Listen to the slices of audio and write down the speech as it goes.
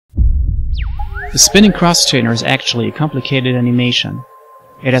The spinning cross-trainer is actually a complicated animation.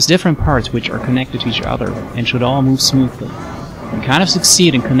 It has different parts which are connected to each other and should all move smoothly. You kind of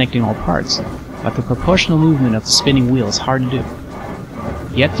succeed in connecting all parts, but the proportional movement of the spinning wheel is hard to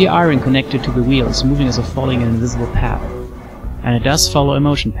do. Yet the iron connected to the wheel is moving as if following an invisible path. And it does follow a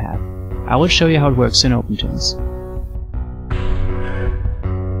motion path. I will show you how it works in OpenToonz.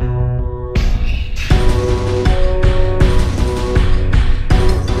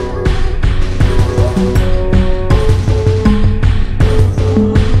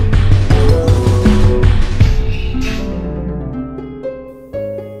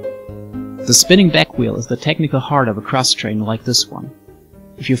 The spinning back wheel is the technical heart of a cross-trainer like this one.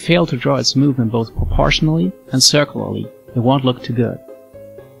 If you fail to draw its movement both proportionally and circularly, it won't look too good.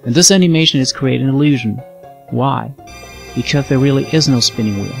 In this animation is created an illusion. Why? Because there really is no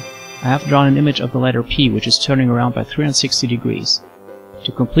spinning wheel. I have drawn an image of the letter P which is turning around by 360 degrees.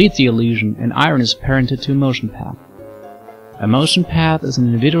 To complete the illusion, an iron is parented to a motion path. A motion path is an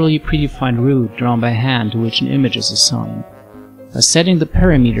individually predefined route drawn by hand to which an image is assigned. By setting the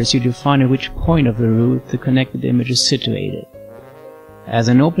parameters, you define at which point of the route the connected image is situated. As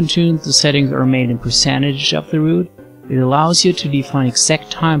in OpenToonz, the settings are made in percentage of the route. It allows you to define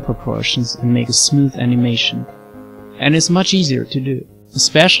exact time proportions and make a smooth animation. And it's much easier to do,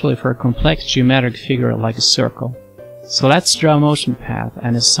 especially for a complex geometric figure like a circle. So let's draw a motion path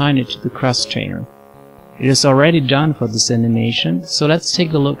and assign it to the cross-trainer. It is already done for this animation, so let's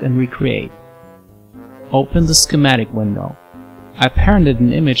take a look and recreate. Open the schematic window. I parented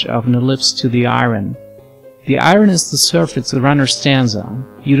an image of an ellipse to the iron. The iron is the surface the runner stands on.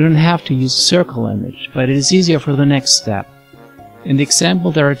 You don't have to use a circle image, but it is easier for the next step. In the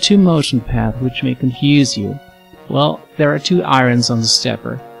example there are two motion paths which may confuse you. Well, there are two irons on the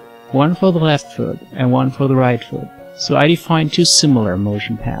stepper, one for the left foot and one for the right foot, so I defined two similar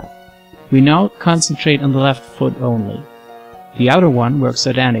motion paths. We now concentrate on the left foot only. The outer one works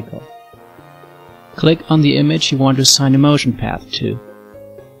identical. Click on the image you want to assign a motion path to.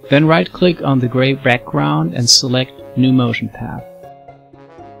 Then right-click on the gray background and select New Motion Path.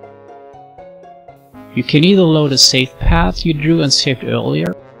 You can either load a saved path you drew and saved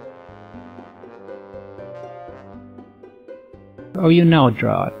earlier, or you now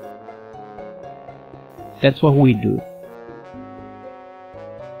draw it. That's what we do.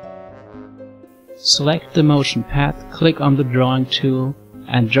 Select the motion path, click on the drawing tool,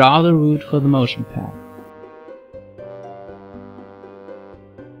 and draw the route for the motion path.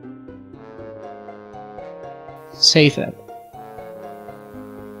 Save it.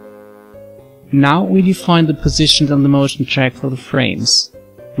 Now we define the positions on the motion track for the frames.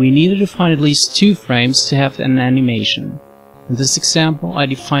 We need to define at least 2 frames to have an animation. In this example I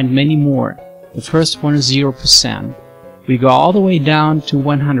defined many more. The first one is 0%. We go all the way down to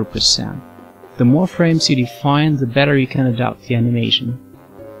 100%. The more frames you define, the better you can adapt the animation.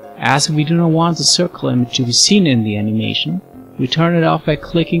 As we do not want the circle image to be seen in the animation, we turn it off by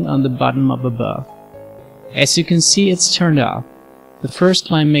clicking on the button up above. As you can see, it's turned off. The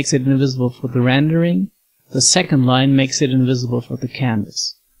first line makes it invisible for the rendering, the second line makes it invisible for the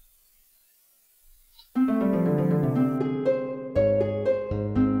canvas.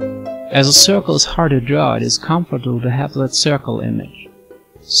 As a circle is hard to draw, it is comfortable to have that circle image.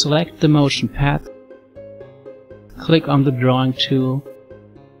 Select the motion path, click on the drawing tool,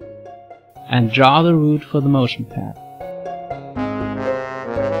 and draw the route for the motion path.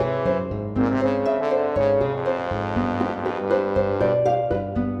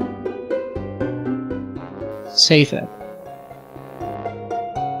 Save it.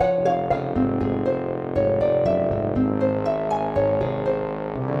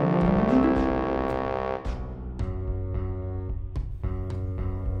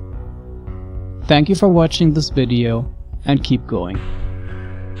 Thank you for watching this video, and keep going.